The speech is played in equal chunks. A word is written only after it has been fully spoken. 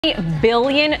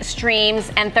Billion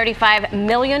streams and 35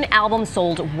 million albums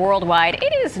sold worldwide.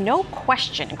 It is no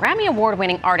question Grammy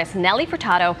Award-winning artist Nelly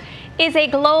Furtado is a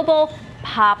global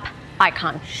pop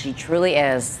icon. She truly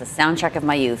is the soundtrack of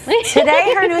my youth.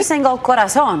 Today, her new single,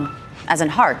 Corazon, as in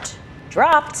heart,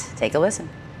 dropped. Take a listen.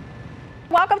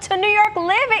 Welcome to New York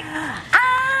Living.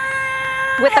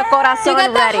 With the corazon you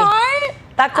got ready. The heart?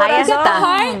 Ahí está. The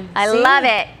heart? I love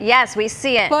it. Yes, we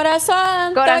see it.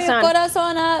 Corazon. Throw your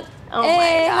corazon up. Oh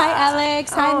hey, my God. hi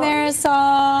Alex. Hi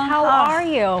Marysol. How are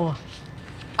you?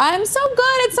 I'm so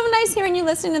good. It's so nice hearing you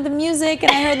listening to the music,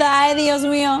 and I heard the ay Dios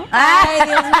mío. Ay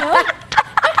Dios mío.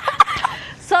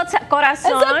 So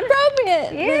corazon. It's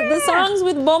appropriate. Yeah. The songs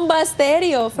with Bomba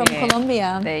Estéreo from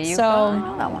Colombia. There you so, go. I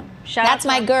know that one. That's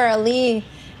my girl, Lee.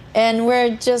 And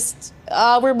we're just,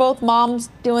 we're both moms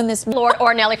doing this. Lord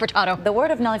or Nelly Furtado. The word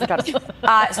of Nelly Furtado.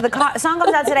 So the song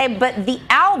comes out today, but the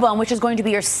album, which is going to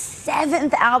be your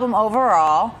 7th album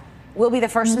overall, will be the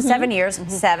first in 7 years.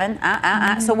 7.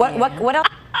 So what else?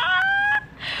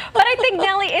 But I think,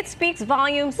 Nelly, it speaks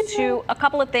volumes to a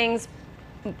couple of things,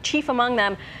 chief among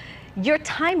them. You're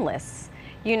timeless.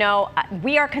 You know,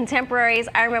 we are contemporaries.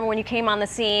 I remember when you came on the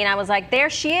scene, I was like, there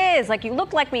she is. Like, you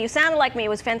looked like me, you sounded like me. It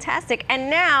was fantastic. And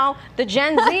now the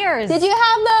Gen Zers. Did you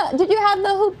have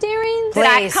the hoop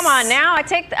earrings? Come on now. I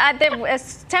take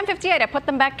it's 10:58. I put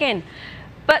them back in.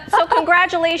 But so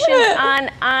congratulations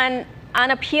on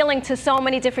appealing to so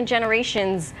many different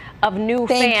generations of new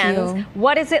fans. You.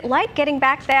 What is it like getting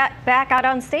back out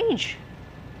on stage?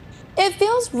 It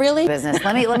feels really business.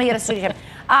 Let me get a studio.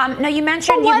 No, you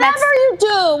mentioned whatever you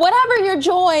do, whatever your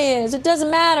joy is, it doesn't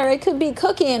matter. It could be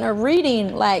cooking or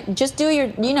reading. Like, just do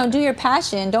your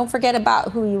passion. Don't forget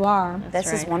about who you are.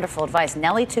 This is wonderful advice.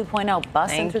 Nelly 2.0,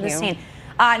 busting through the scene.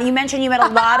 You You mentioned you met a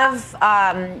lot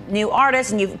of new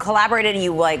artists, and you've collaborated, and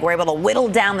you were able to whittle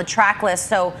down the track list.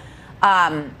 So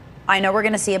I know we're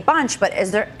going to see a bunch, but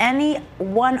is there any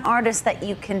one artist that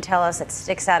you can tell us that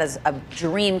sticks out as a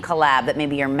dream collab that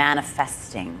maybe you're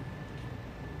manifesting?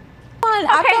 Okay,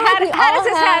 how does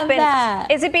this happen?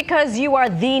 Is it because you are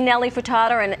the Nelly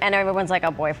Furtado and everyone's like,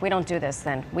 oh boy, if we don't do this,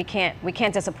 then we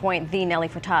can't disappoint the Nelly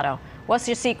Furtado? What's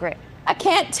your secret? I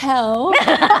can't tell.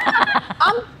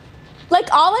 Like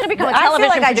all of become a I feel television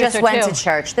like I just producer, went too. to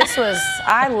church. This was,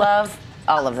 I love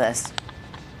all of this.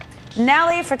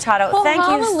 Nelly Furtado, well, thank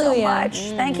hallelujah. you so much.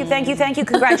 Thank you.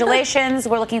 Congratulations.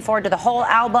 We're looking forward to the whole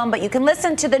album, but you can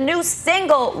listen to the new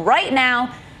single right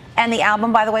now. And the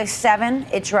album, by the way, 7,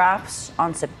 it drops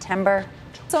on September.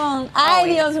 Song, ay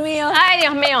Dios mío. Ay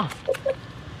Dios mío.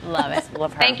 Love it.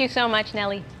 Love her. Thank you so much,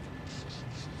 Nelly.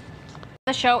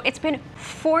 The show, it's been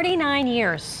 49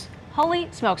 years. Holy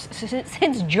smokes,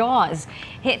 since Jaws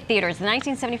hit theaters. The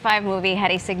 1975 movie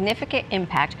had a significant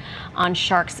impact on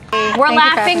sharks. We're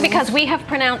laughing because we have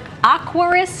pronounced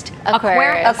aquarist.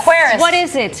 Aquarist. What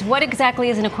is it? What exactly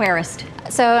is an aquarist?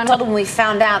 So when we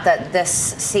found out that this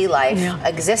sea life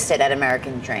existed at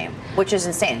American Dream, which is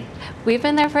insane. We've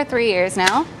been there for 3 years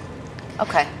now.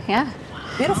 Okay. Yeah.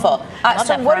 Beautiful.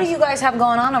 So what do you guys have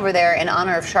going on over there in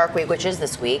honor of Shark Week, which is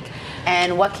this week?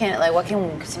 And what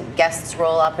can some guests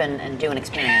roll up and do and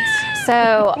experience?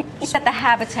 So that the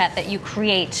habitat that you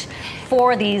create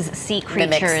for these sea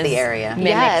creatures mimics the area.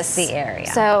 Yes. The area.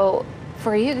 So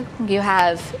for you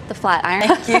have the flat iron.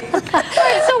 Thank you.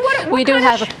 So what we do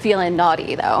have a feeling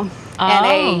naughty though, and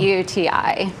a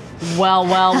UTI. Well,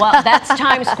 that's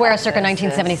Times Square circa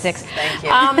 1976. Thank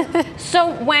you.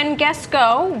 So when guests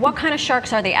go, what kind of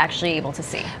sharks are they actually able to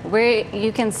see?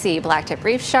 You can see blacktip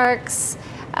reef sharks,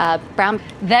 brown.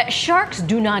 That sharks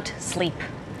do not sleep.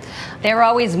 They're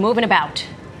always moving about.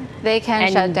 They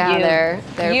can shut down their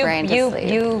brain to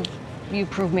sleep. You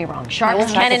prove me wrong.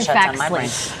 Sharks can in fact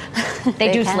sleep.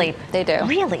 They do sleep. They do.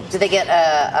 Really? Do they get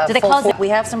a Do they full close We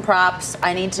have some props.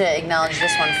 I need to acknowledge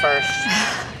this one first.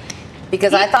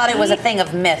 Because I thought it was a thing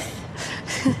of myth.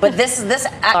 But this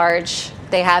large.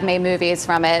 They have made movies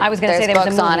from it. I was going to say there was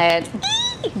books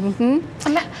a movie.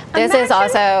 on it. This is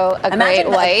also a great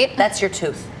white. That's your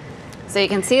tooth. So you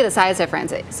can see the size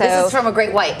difference. So this is from a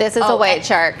great white. This is a white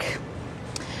shark.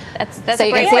 That's so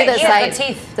you can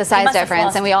see the size difference,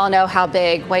 lost. and we all know how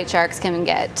big white sharks can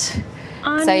get.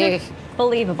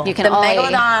 Unbelievable. You can the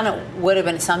megalodon would have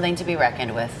been something to be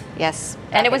reckoned with. Yes.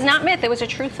 And it was not myth, it was a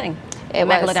true thing. It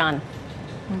was. Megalodon.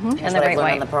 And the great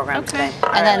white on the program today.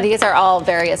 And then these are all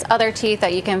various other teeth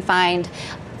that you can find.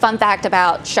 Fun fact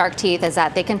about shark teeth is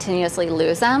that they continuously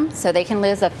lose them. So they can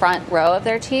lose the front row of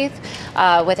their teeth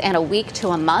within a week to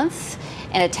a month.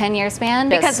 In a 10-year span,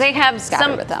 because they have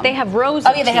they have rows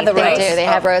of teeth. They have the rows. They do. They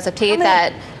have rows of teeth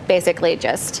that basically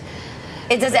just.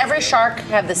 Does every shark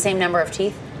have the same number of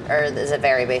teeth? or does it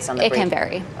vary based on the It breed? can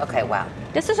vary. Okay, wow.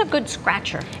 This is a good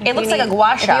scratcher. It looks like a If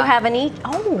gua you sha. have any,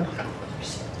 oh,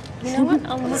 you know what?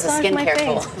 I'll This is a massage my skincare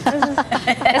face.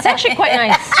 It's actually quite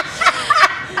nice.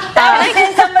 That was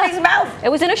in somebody's mouth. It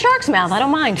was in a shark's mouth. I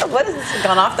don't mind. What is this?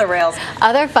 Gone off the rails.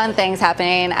 Other fun things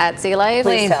happening at Sea Life.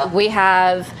 Please tell. We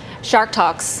have shark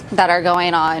talks that are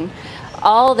going on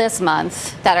all this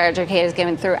month that our educators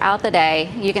giving throughout the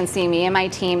day. You can see me and my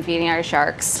team feeding our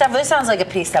sharks. Steph, this sounds like a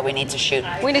piece that we need to shoot.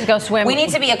 We need to go swim. We need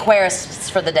to be aquarists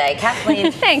for the day.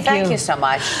 Kathleen, Thank you so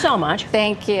much. so much.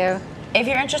 Thank you. If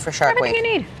you're interested for Shark Everything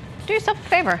Week. you need. Do yourself a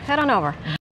favor. Head on over.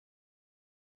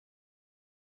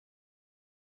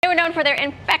 They were known for their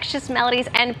infectious melodies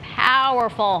and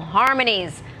powerful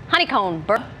harmonies. Honeycomb.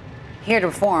 Here to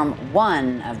perform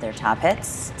one of their top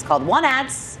hits. It's called One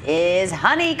Ads is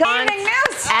Honeycomb. Evening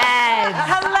News. Ads.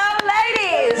 Hello,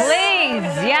 ladies. Please.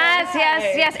 Yes,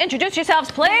 yes, yes. Introduce yourselves,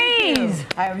 please.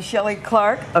 I am Shelley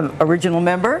Clark, original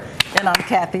member, and I'm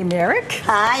Kathy Merrick.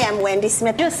 Hi, I'm Wendy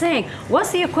Smith. Just saying,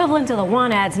 what's the equivalent to the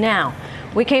one ads now?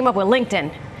 We came up with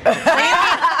LinkedIn. So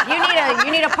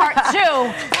you need a part 2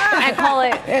 and call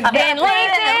it in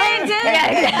LinkedIn.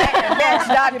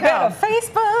 Match.com.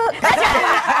 Facebook.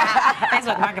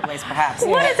 Facebook Marketplace, perhaps.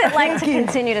 What is it like to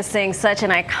continue to sing such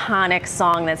an iconic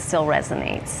song that still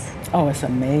resonates? Oh, it's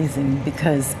amazing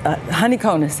because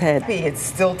Honeycomb has had, it's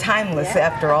still timeless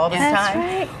after all this That's time.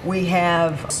 right. We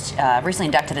have Recently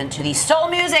inducted into the Soul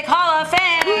Music Hall of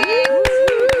Fame.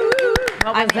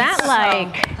 What was that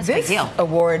like? That's a big this deal.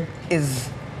 award is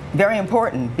very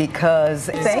important because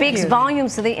It speaks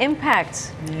volumes to the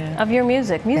impact of your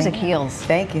music. Music heals.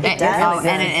 Thank you. It does.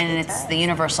 And it's the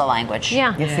universal language.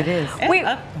 Yeah. Yes, it is. We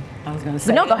I was going to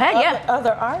say. No, go ahead, yeah.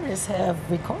 Other artists have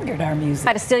recorded our music.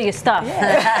 try to steal your stuff,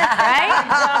 right?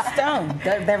 Joss Stone,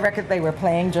 that record they were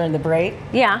playing during the break.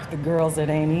 Yeah. The Girls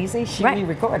That Ain't Easy. She Right.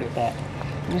 re-recorded that.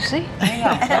 You see? There you go.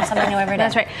 That's something new every day.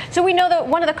 That's right. So we know that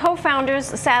one of the co-founders,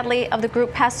 sadly, of the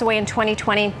group passed away in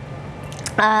 2020.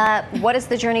 What has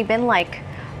the journey been like,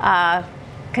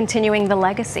 continuing the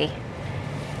legacy?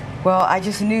 Well, I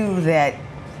just knew that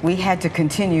we had to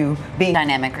continue being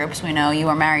Dynamic groups. We know you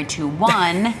are married to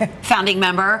one founding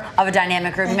member of a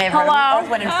dynamic group. You may have heard Hello. of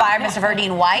Earth, Wind, and Fire, Mr.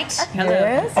 Verdine White.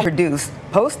 Yes. Produced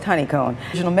post Honeycomb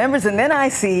original members, and then I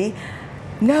see,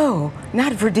 no,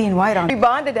 not Verdine White on. We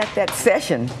bonded at that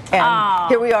session, and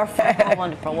here we are. Oh,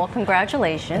 wonderful. Well,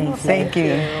 congratulations. Thank you.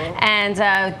 And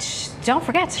don't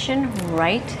forget, session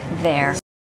right there.